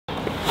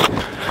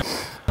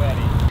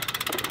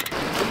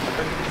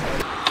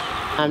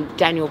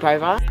Daniel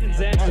Bova.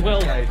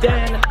 Well,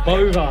 Dan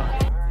Bova.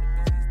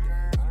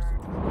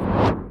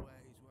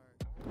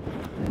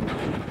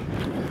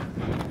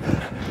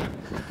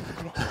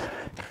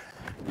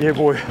 Yeah,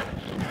 boy.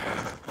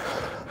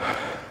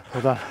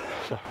 Well done.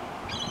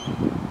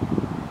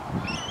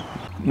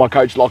 My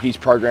coach Lockie's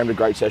programmed a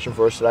great session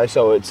for us today,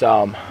 so it's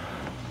 5K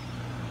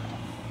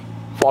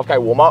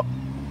warm-up.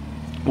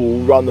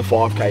 We'll run the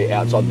 5K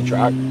outside the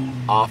track.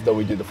 After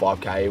we do the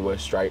 5K, we're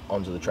straight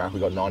onto the track.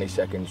 We've got 90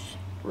 seconds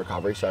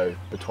recovery, so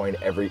between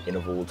every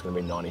interval it's going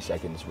to be 90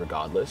 seconds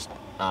regardless.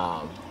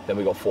 Then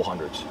we got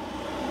 400s.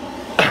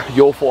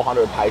 Your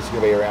 400 pace is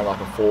going to be around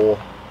like a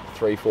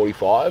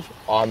 3:45.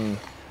 I'm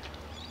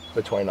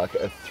between like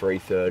a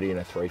 3:30 and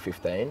a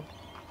 3:15.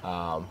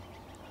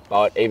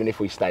 But even if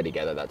we stay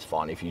together, that's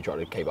fine if you try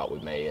to keep up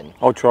with me. And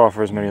I'll try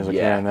for as many as I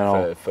can.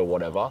 Then for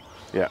whatever.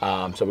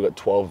 Yeah. So we've got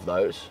 12 of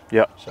those.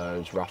 Yeah. So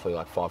it's roughly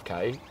like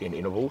 5K in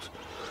intervals.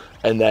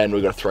 And then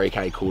we've got a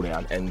 3K cool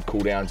down, and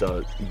cool downs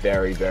are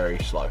very, very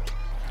slow.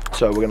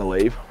 So we're gonna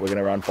leave, we're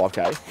gonna run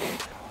 5K.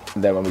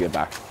 And then when we get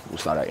back, we'll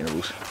start our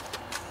intervals.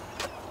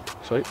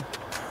 Sweet.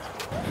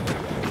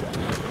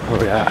 Oh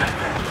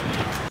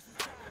yeah.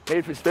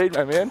 Need for speed,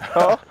 my man.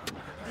 Huh?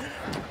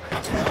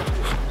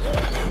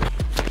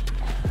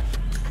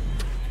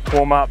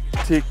 Warm up,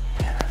 tick.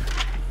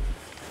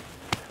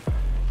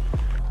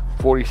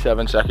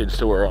 47 seconds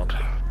till we're on.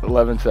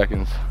 11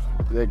 seconds.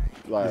 This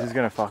is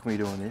gonna fuck me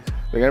doing this.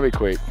 They're gonna be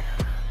quick.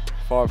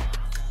 5,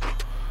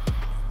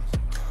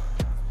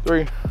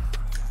 3,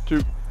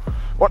 2,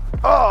 1.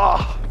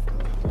 Ah!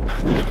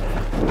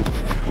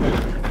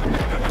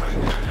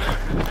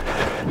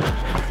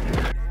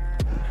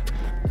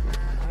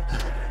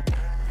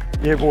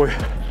 Yeah, boy.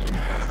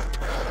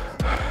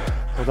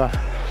 Well done.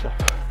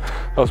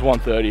 That was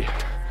 1:30.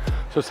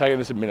 So it's taking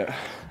us a minute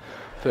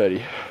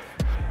 30.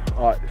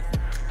 All right,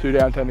 2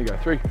 down, 10 to go.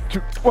 3,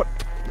 2, 1.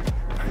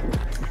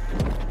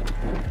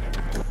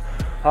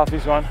 Half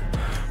this one.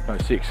 No,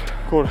 6.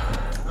 Quarter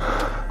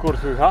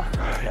through, huh?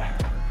 Yeah.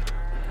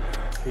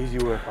 Easy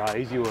work, right?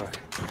 Easy work.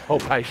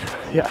 Hold pace.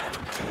 Yeah.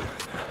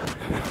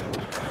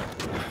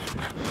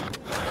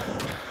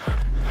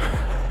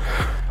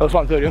 That was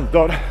 1:30 on the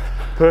dot.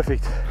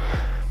 Perfect.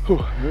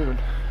 Whew, moving.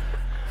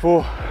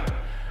 4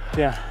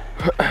 down.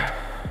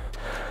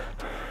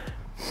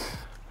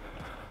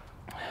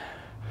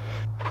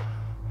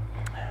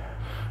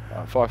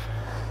 5,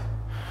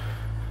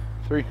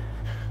 3,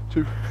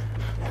 2.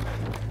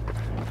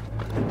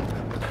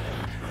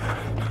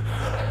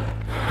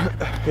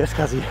 Yes,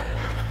 Kazi.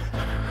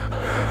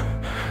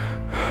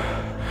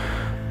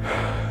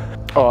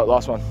 All right,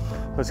 last one.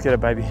 Let's get it,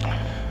 baby.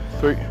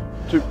 3,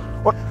 2,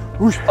 1.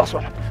 Whoosh, last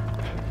one.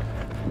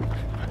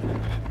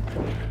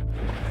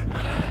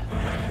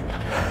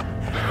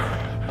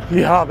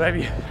 Yeah,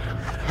 baby.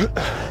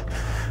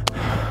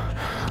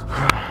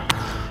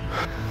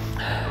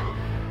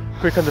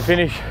 Quick on the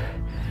finish.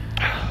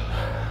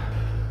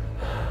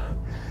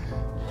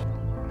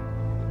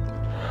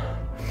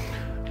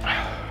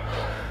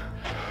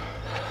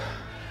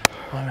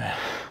 Oh man.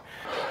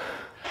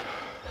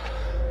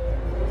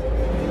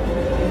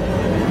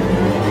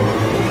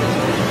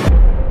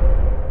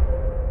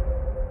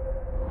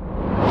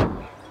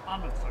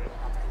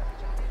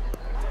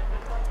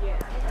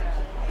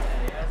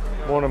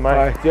 Morning,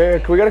 mate. Yeah,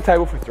 can we get a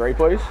table for 3,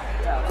 please?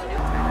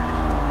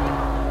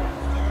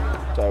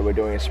 So we're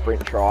doing a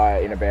sprint try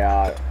in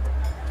about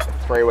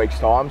 3 weeks'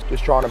 time.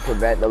 Just trying to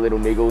prevent the little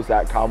niggles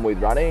that come with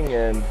running.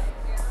 And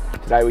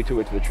today we took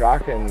it to the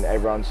track and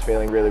everyone's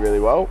feeling really, really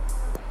well.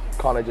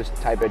 Kind of just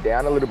tapered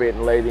down a little bit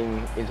and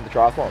leading into the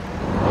triathlon.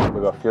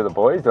 We've got a few of the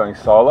boys doing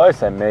solo,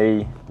 so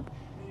me,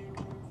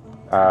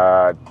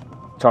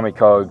 Tommy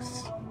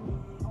Cogs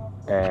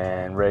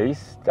and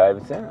Reese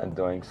Davidson are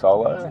doing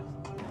solo.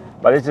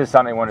 But this is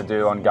something we want to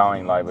do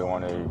ongoing, like we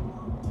want to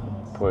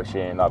push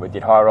in. Like we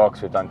did High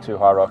Rocks, we've done 2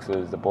 High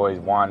Rockses, the boys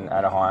won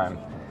Anaheim,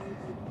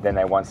 then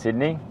they won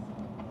Sydney.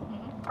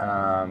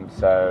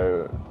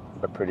 So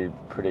we're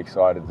pretty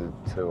excited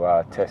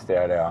to test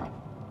out our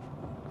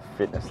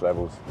fitness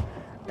levels.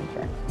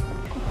 Okay.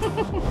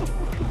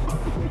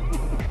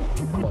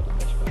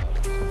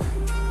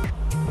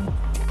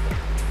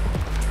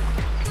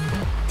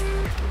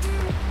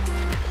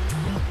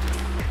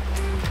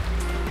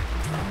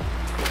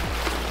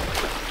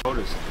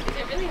 Is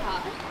it really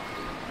hard?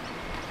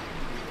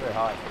 Very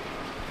high.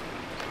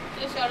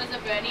 Your shoulders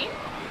are burning?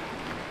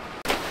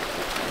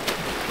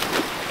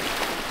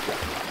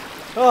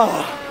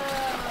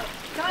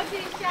 Don't do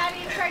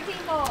shouting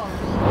protein balls.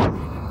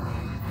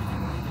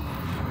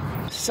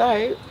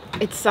 So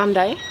it's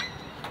Sunday.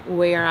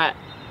 We're at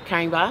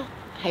Caringbah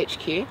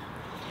HQ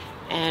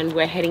and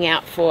we're heading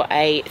out for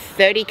a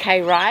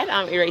 30k ride,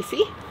 aren't we,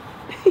 Reese?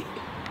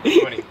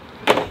 20.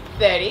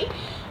 30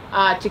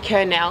 to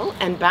Kurnell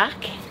and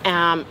back.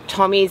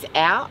 Tommy's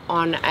out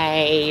on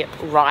a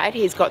ride.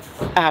 He's got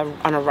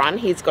on a run.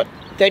 He's got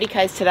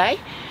 30k's today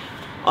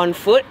on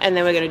foot, and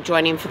then we're going to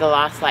join him for the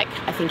last, like,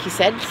 I think he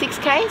said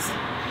 6k's.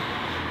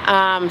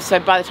 So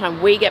by the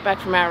time we get back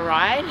from our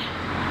ride,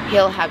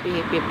 He'll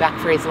be back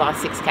for his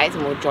last 6Ks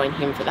and we'll join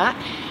him for that.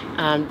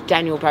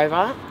 Daniel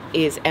Bova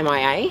is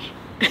MIA.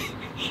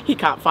 He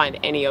can't find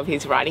any of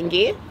his riding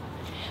gear.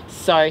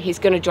 So he's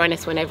going to join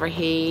us whenever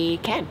he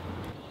can.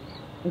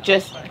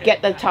 Just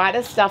get the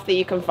tightest stuff that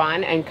you can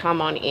find and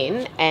come on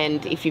in.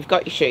 And if you've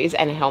got your shoes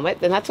and a helmet,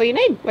 then that's all you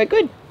need. We're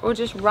good. Or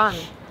just run.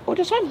 Or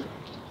just run.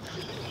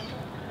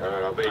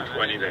 Alright, I'll be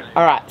 20 then.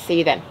 Alright, see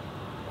you then.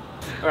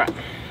 Alright.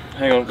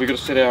 Hang on, we got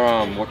to set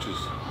our watches.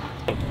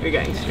 We're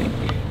going straight.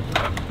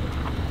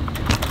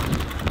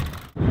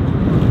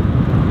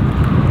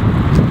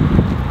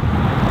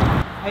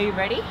 Are you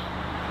ready?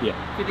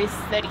 Yeah. For this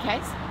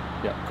 30Ks?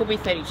 Yeah. Could be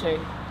 32.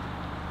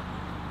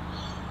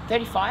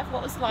 35?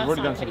 What was the last We've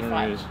already time? done 7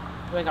 35. meters.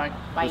 We're going.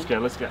 Bye. Let's go,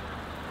 let's go.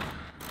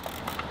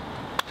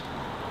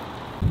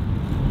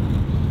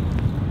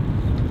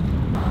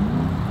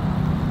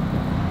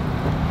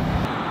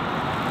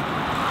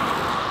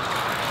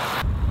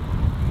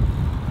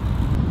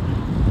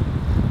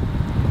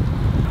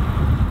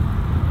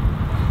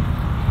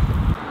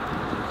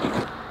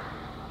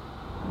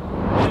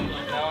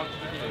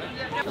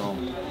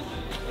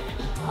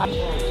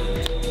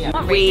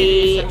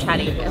 We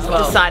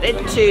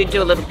decided to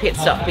do a little pit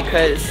stop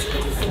because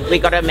we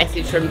got a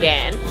message from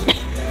Dan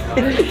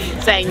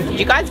saying, did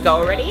you guys go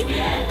already?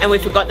 And we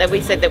forgot that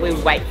we said that we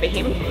would wait for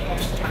him.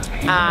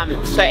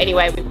 So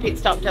anyway, we pit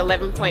stopped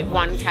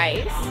 11.1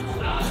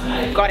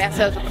 Ks, got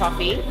ourselves a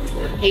coffee.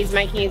 He's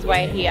making his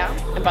way here,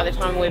 and by the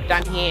time we've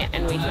done here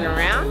and we turn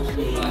around,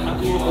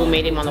 we'll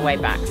meet him on the way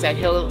back. So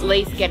he'll at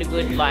least get a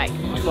good like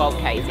 12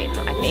 Ks in,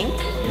 I think.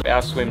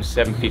 Our swim's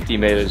 750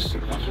 metres,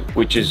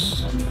 which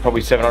is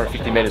probably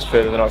 750 metres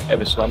further than I've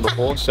ever swum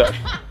before, so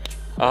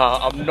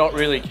I'm not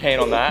really keen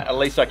on that. At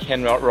least I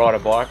can ride a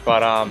bike,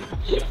 but I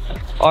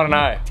don't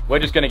know. We're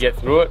just going to get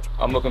through it.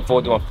 I'm looking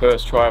forward to my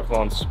first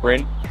triathlon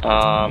sprint,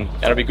 and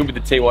it'll be good with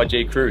the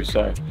TYG crew,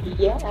 so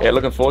yeah,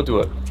 looking forward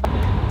to it.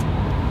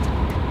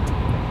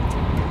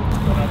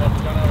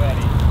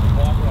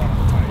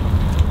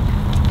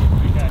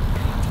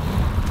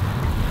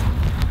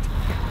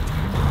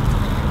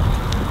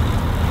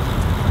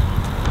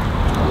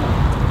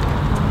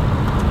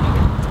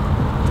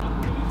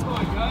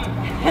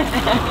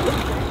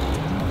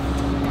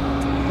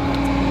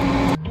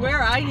 Where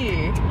are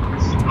you?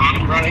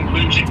 I'm running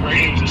loops at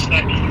Green Hills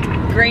Estate.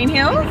 Green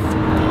Hills?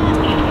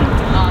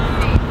 Oh,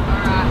 sick.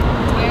 Alright.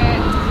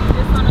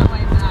 We're just on our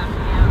way back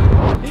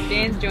now.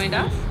 Dan's joined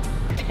us.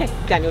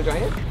 Daniel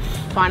joined us,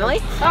 finally.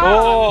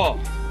 Oh!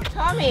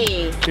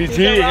 Tommy! He's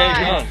here, arrived. how's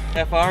it going?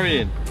 How far are you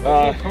in?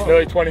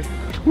 Nearly 20.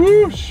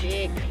 Whoosh!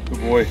 Big.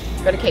 Good boy.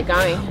 Gotta keep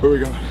going. Where are we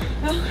going?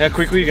 How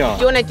quick are you going?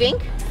 Do you want a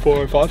dink?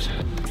 405s.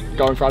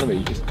 Go in front of me,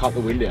 you just cut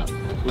the wind out.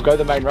 We'll go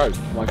the main road,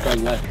 like go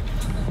left,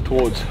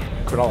 towards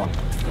Cronulla.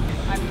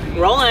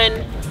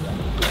 Rolling.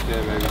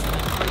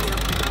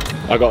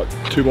 I got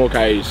 2 more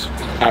Ks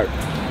out.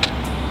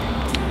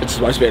 It's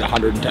supposed to be at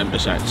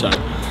 110%, so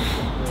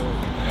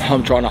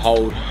I'm trying to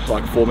hold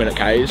like 4-minute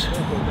Ks.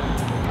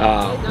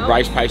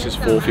 Race pace is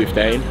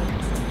 4:15.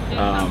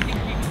 Trying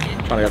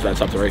to go for that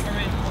sub 3.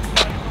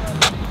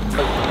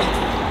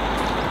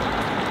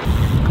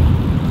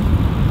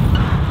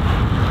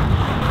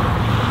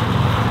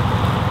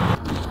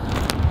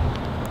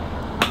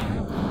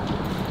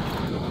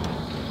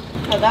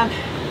 Well done.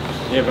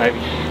 Yeah, baby.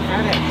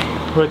 Okay.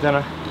 Well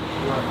done.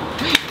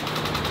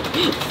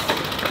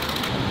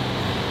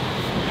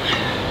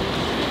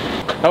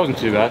 That wasn't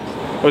too bad.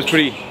 It was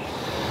pretty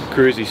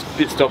cruisy,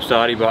 bit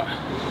stop-starty, but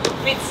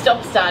Bit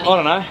stop-starting. I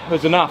don't know, it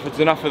was enough. It's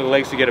enough for the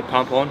legs to get a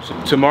pump on. So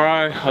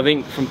tomorrow, I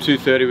think from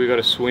 2:30 we got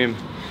to swim.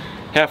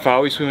 How far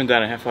are we swimming,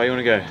 Dana? How far you want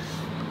to go?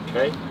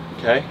 Okay.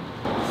 Okay.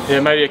 Yeah,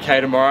 maybe a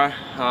K tomorrow,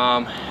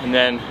 and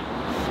then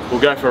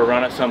we'll go for a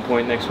run at some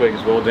point next week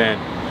as well, Dan.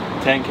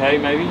 10K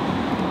maybe?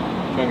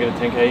 Try and get a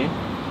 10K in.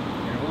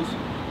 Intervals?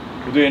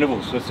 We'll do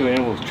intervals. Let's do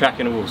intervals.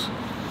 Track intervals.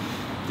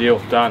 Deal.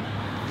 Done.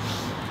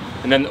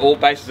 And then all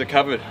bases are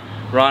covered.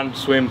 Run,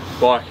 swim,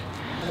 bike.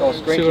 Oh,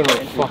 still got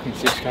fucking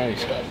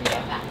 6Ks.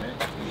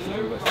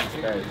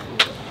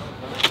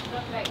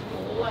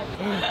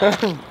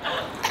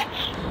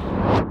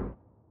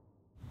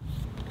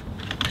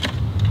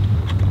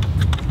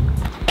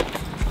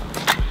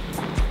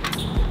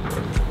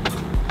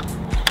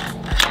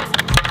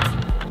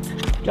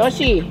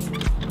 Joshy,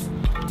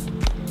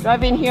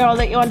 drive in here, I'll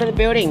let you onto the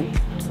building.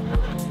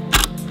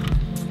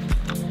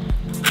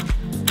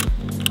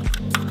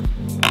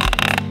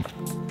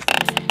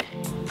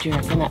 Do you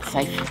reckon that's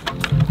safe?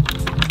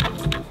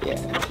 Yeah,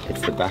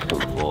 it's the back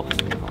and forth.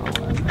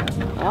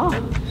 Oh.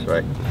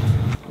 Sweet.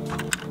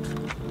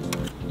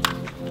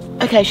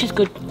 Okay, she's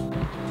good.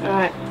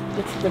 Alright,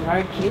 let's hit the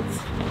road, kids.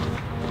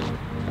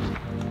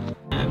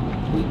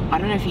 I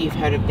don't know if you've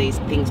heard of these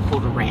things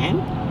called a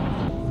ram.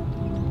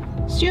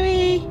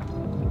 Stewie!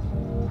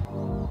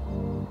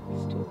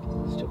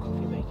 Still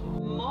coffee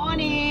making.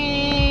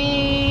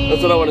 Morning!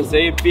 That's what I want to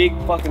see, a big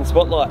fucking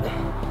spotlight.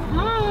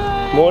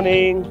 Hi!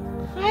 Morning.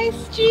 Hi Hi,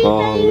 Stu.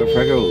 Oh, look at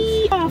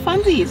Freckles. Oh,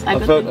 funsies. I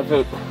felt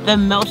the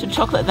melted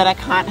chocolate that I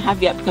can't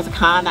have yet because I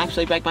can't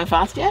actually break my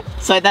fast yet.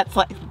 So that's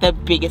like the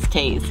biggest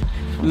tease.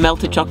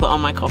 Melted chocolate on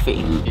my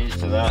coffee. Cheers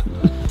to that.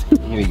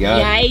 Here we go.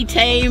 Yay,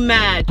 team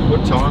Matt.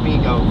 What time are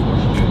you going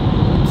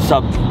for?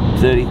 Sub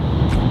 30,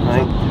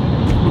 mate.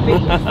 Be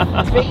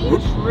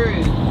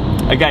true.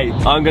 Okay,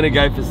 I'm gonna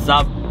go for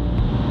sub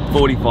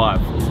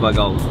 45. That's my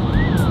goal.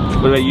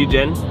 What about you,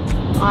 Jen?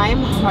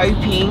 I'm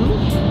hoping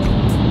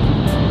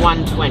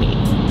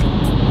 120.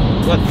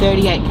 Got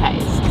 38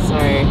 Ks, so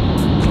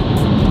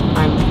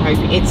I'm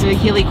hoping it's a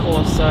hilly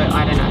course, so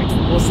I don't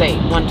know. We'll see.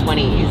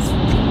 120 is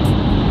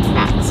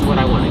max what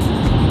I wanted.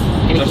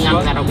 Anything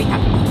under that, I'll be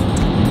happy.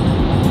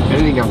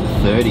 Anything under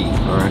 30, I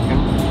reckon.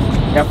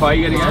 How far are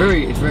you gonna go?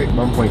 It's very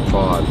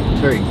 1.5. It's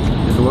very.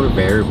 There's a lot of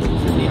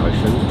variables in the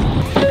ocean.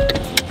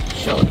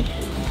 Sure.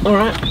 All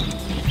right,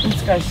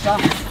 let's go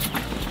start.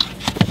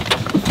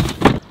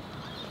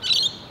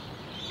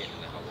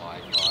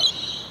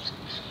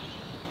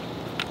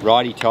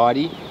 Righty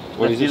tighty.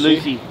 What Lefty is it?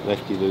 loosey.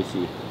 Lefty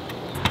loosey.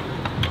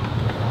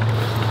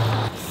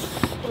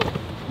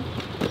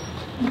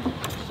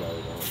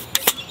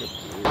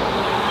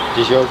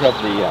 Does yours have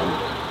the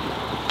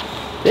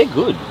They're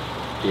good.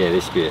 Yeah,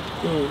 this bit.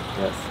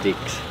 That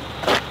sticks.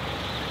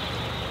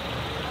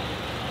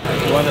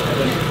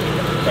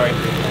 Sorry.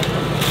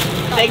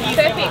 Thank you.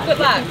 Perfect. Good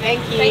luck.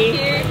 Thank you. Thank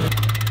you.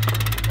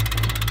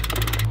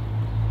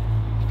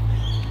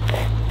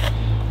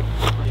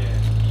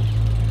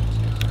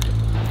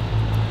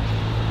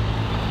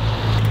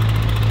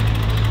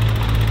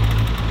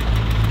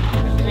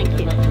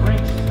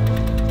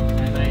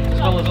 As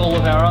well as all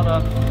of our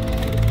other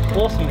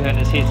awesome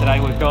vendors here today,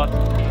 we've got,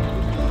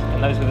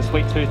 and those with a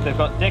sweet tooth, they've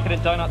got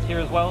decadent donuts here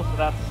as well, so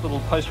that's a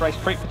little post-race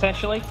treat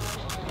potentially.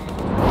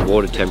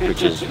 Water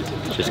temperatures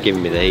just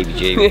giving me the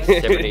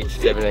heebie-jeebies.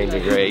 17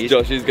 degrees.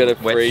 Josh is gonna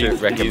freeze.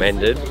 Wetsuit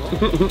recommended.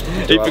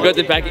 He forgot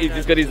to pack. He's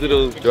just got his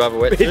little. Do I have a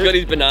wetsuit? He's got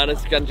his banana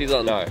scrunchies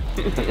on. No.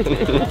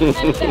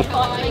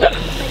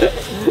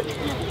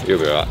 You'll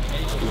be right.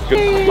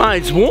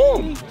 Mate, it's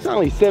warm. It's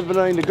only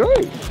 17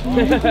 degrees.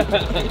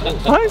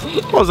 I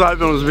was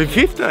hoping it was a bit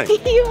 15.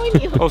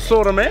 I'll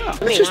sort them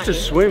out. It's just a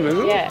swim,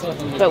 isn't it? Yeah,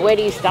 but where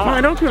do you start?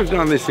 Mate, I could have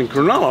done this in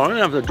Cronulla. I don't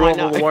have to drive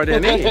all the way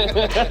down here.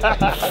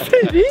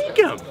 Fair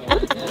income.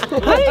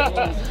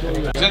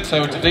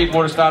 So it's a deep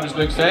water start, as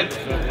Luke said.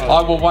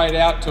 I will wait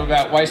out to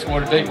about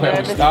wastewater deep where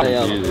we start.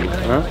 Where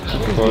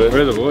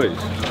are the boys?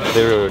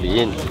 They're already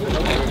in.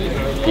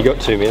 You got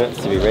 2 minutes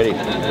to be ready.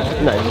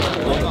 No.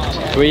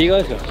 Where are you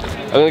guys going?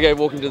 I'm gonna go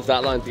walk him to the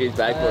start line to get his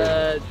bag for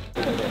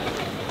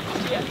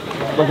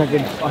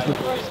him.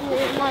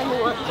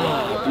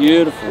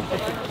 Beautiful.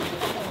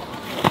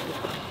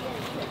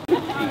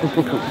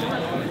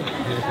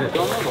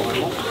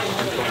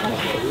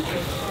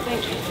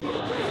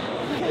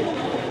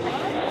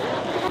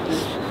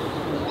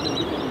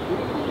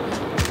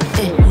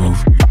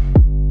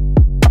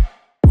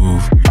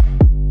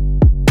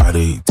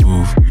 Body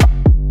move,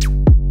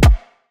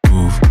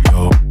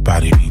 your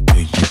body, do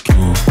you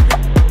move?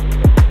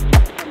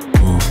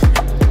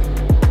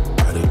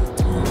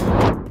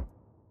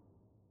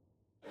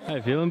 How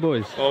you feeling,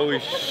 boys? Holy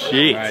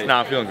shit. Mate. Nah,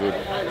 I'm feeling good. I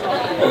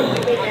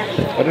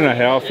don't know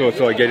how I feel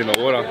until I get in the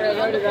water.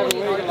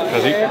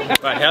 Does he?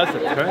 Wait, how's the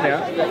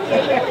turnout?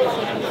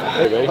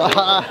 You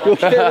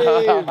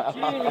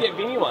didn't get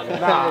Vinny one.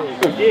 Nah.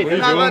 What are you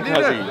doing,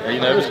 Cuzzy? Are you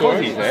nervous for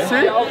us?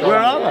 Where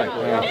are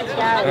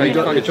they?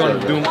 You're trying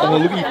to do them. Oh,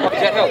 look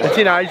at It's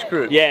in age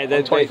group. Yeah,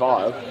 they're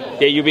 25.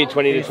 Yeah, you'll be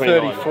 20 to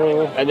 29.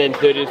 34. And then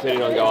 30 to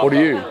 39 go up. What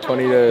are you?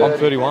 20 to... I'm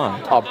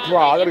 31. Oh, bro,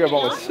 I gotta go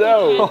by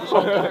myself.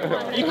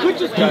 You could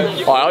just go.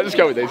 Alright, I'll just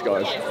go with these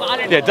guys.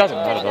 Yeah, it doesn't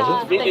matter, does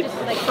it?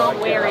 They can't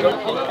wear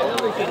anything.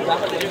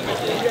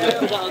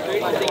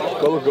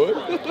 That look good? I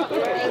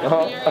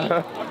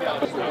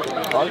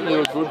think it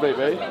looks good, BB.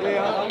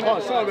 Yeah, oh,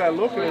 it's not about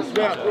looking, it's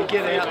about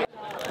get out.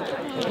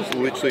 Just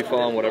literally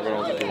following what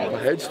everyone else is doing. My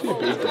head's too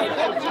big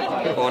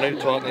though. Oh, I need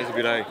to tighten these a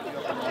bit, eh?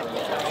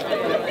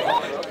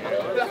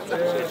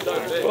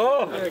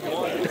 Oh!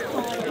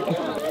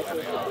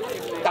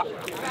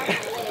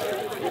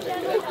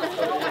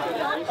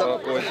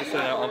 Boys, just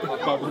saying out.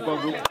 Bubble.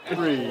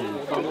 Breathe.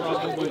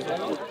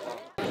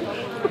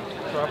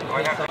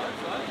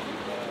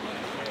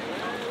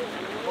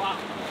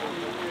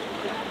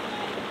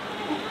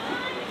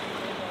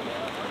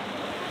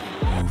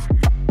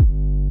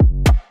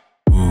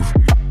 Move,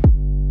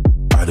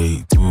 body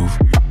move,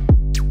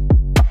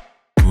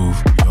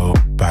 your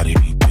body,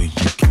 do you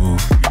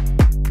move?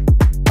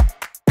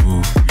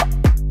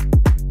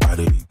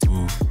 Body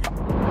move.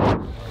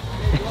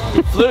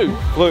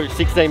 Flew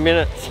 16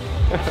 minutes.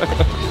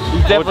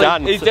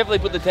 He's definitely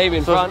put the team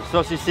in front.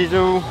 Sausage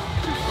sizzle.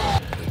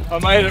 I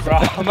made it, bro.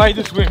 I made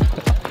the swim.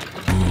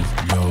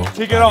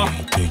 Tick it off.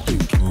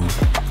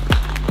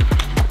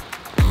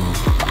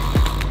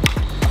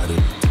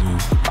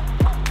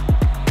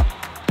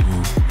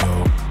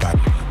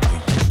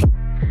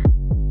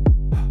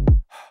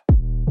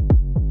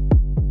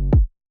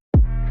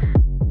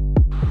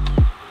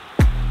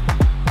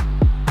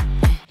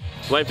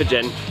 waiting for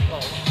Jen.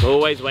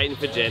 Always waiting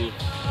for Jen.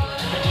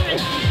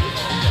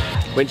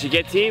 When she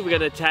gets here, we're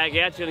gonna tag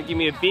out. She's gonna give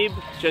me a bib,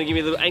 she's gonna give me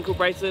a little ankle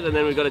bracelet, and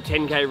then we've got a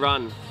 10K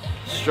run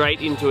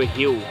straight into a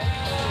hill.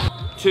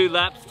 2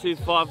 laps, 2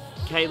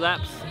 5K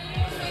laps.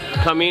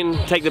 Come in,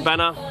 take the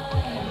banner,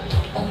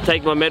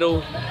 take my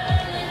medal,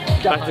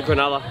 back to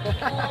Cronulla.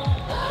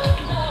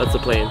 That's the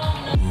plan.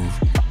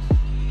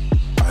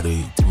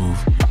 Body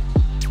move,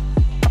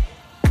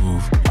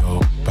 move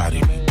your body,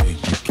 make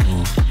it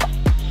move,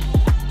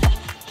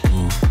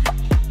 move,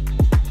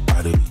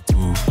 body move,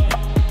 move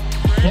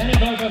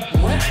your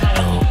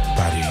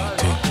body,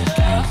 take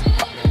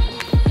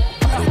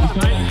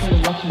it move,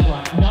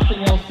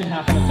 Nothing else can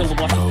happen until the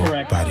watch is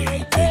correct. body,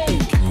 take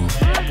it move,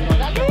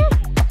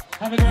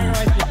 Have a great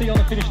race. We'll see you on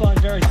the finish line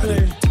very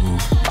soon.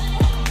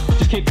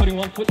 Just keep putting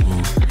one foot.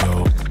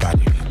 your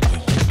body.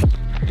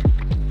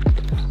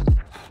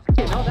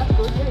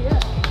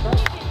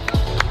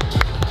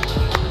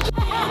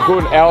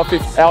 Good hour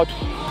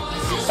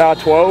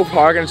 12.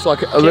 I reckon it's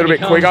like a little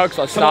bit quicker because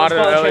I started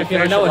early.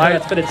 I know it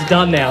hurts, but it's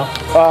done now.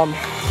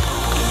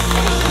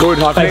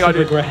 Good. I think I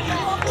did.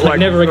 It's like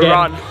never again.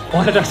 Run.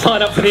 Why did I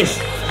sign up for this?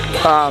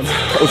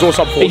 It was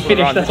also He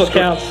finished. That's what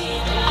counts.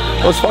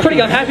 Pretty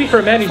unhappy for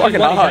a man who's just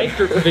won his age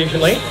group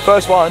provisionally.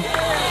 First one.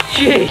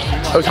 Gee.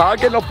 It was hard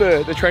getting off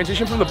the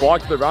transition from the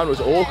bike to the run.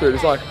 Was awkward.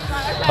 It's like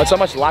I had so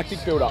much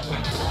lactic build up.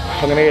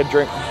 I'm gonna get a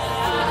drink.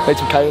 Need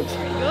some cadence.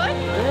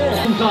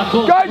 Go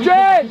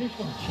Jen! Woo!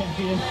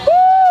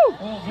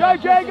 Go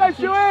Jen, go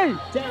Stewie!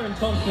 Darren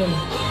Thompson.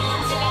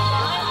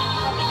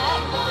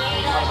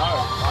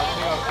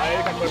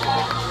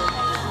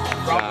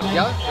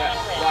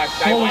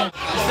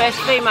 First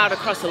female to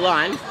cross the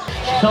line.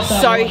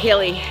 So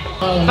hilly.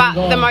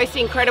 But the most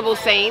incredible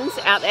scenes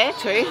out there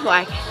too,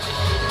 like,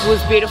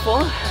 was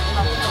beautiful.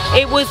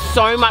 It was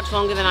so much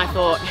longer than I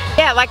thought.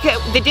 Yeah, like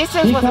the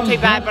distance wasn't too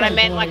bad, but I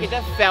meant like it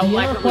just felt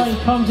like it was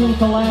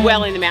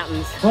well in the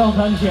mountains. Well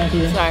done,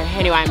 champion. So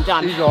anyway, I'm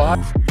done.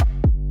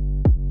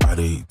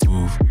 Body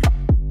move,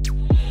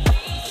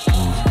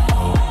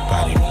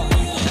 body.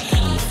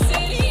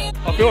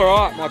 I feel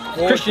alright. My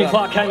quads Christian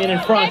Clark came in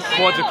front.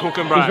 Quads are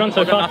cooking, bro. He's run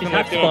so fast, his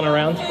hat's spun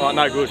around. Oh,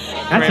 no good.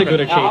 That's a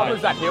good How achievement.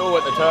 was that hill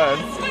at the turn?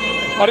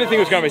 I didn't think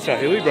it was going to be so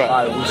hilly, bro.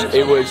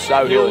 It was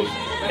so hilly.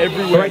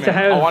 Everywhere, Great to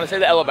have I want to see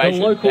the elevation.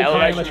 the local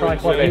elevation Tri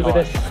Club here with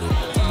us.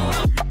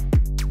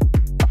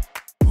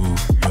 Move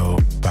your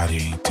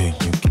body, take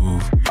it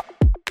move,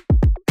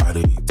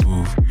 body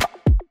move,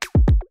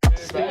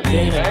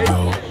 your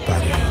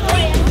body.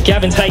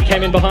 Gavin Tate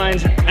came in behind.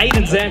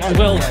 Aiden Zant as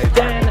well.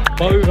 Dan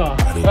Bova.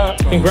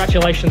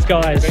 Congratulations,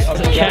 guys.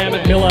 Cam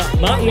Miller,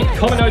 Martin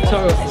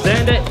Kominoto,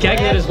 Xander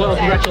Gagnet as well.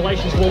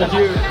 Congratulations to all of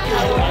you.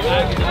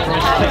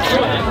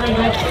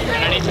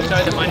 And I need to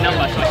show them my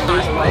number.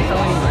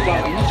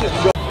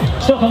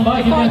 Stop on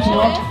bike events,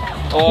 Rob.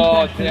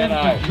 Oh,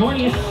 Dano.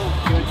 Joining us.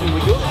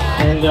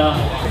 And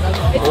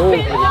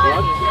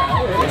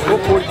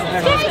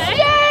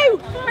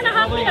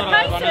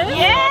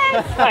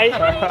Yes! Hey,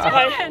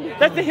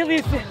 that's the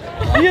hilliest.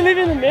 You live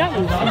in the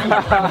mountains.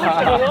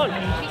 What's going on?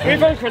 We're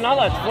from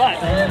Cronulla, it's flat.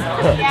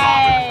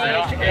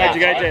 Yay! How'd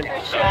you go, Jen?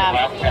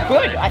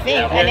 Good, I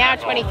think. And now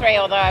 23,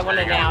 although I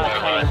wanted an hour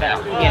 20,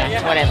 but you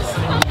know, whatever.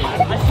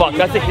 Fuck,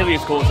 that's the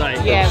hilliest course,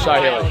 eh? Yeah. So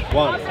hilly.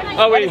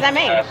 Oh, What does that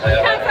mean?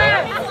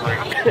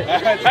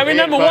 Hey, we're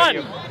number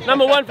one.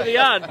 Number one for the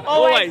yard.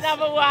 Always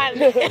number one.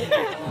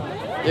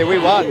 Yeah, we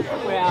won.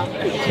 Wow.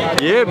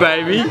 Yeah,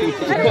 baby.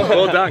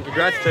 Well done.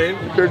 Congrats, team.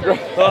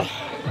 Oh.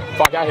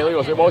 Fuck, how hilly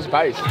was it? What was the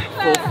pace?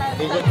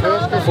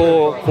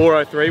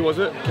 4:03 was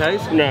it?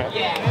 Case? No.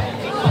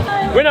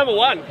 We're number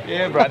one.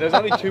 Yeah, bro. There's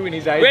only 2 in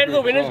his age. Where do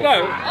the winners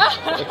go? So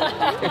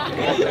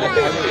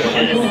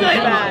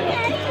bad.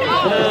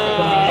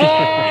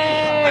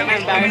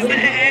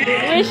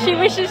 She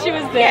wishes she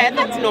was there. Yeah,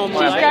 that's normal.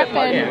 She's strapping.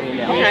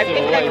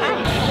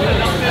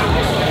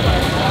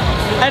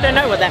 I don't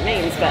know what that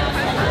means, but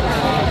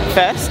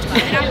first.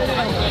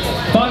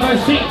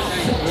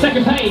 5:06,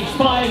 second page,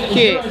 5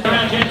 Cute.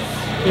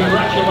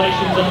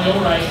 Congratulations on your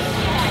race.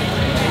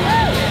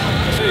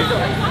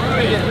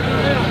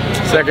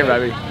 Second,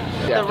 baby.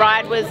 The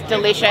ride was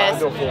delicious.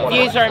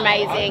 Views are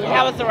amazing.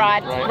 How was the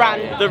ride?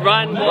 Run. The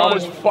run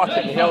was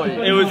fucking hilly.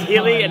 It was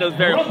hilly and it was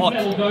very hot.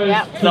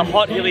 Yep. The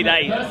hot hilly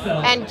day.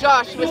 And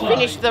Josh was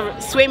finished the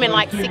swim in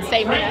like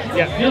 16 minutes.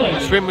 Yeah.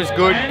 Swim was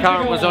good,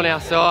 current was on our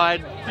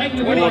side,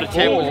 water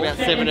temp was about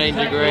 17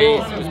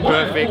 degrees, it was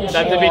perfect.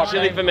 That's a bit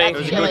chilly for me. It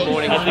was a good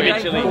morning. That's a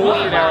bit chilly.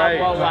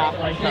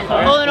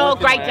 All in all,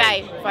 great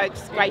day,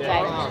 folks. Great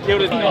day.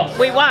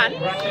 We won,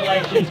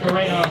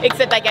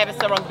 except they gave us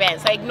the wrong band.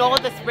 So ignore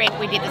the sprint.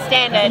 We did the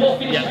standard,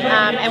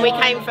 and we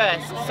came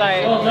first. So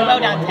well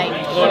done, team.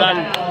 Well done.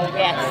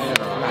 Yes.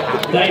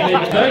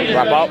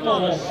 Wrap up.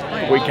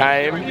 We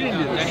came.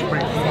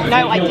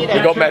 No, I didn't.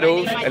 We got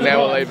medals, and now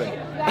we're leaving.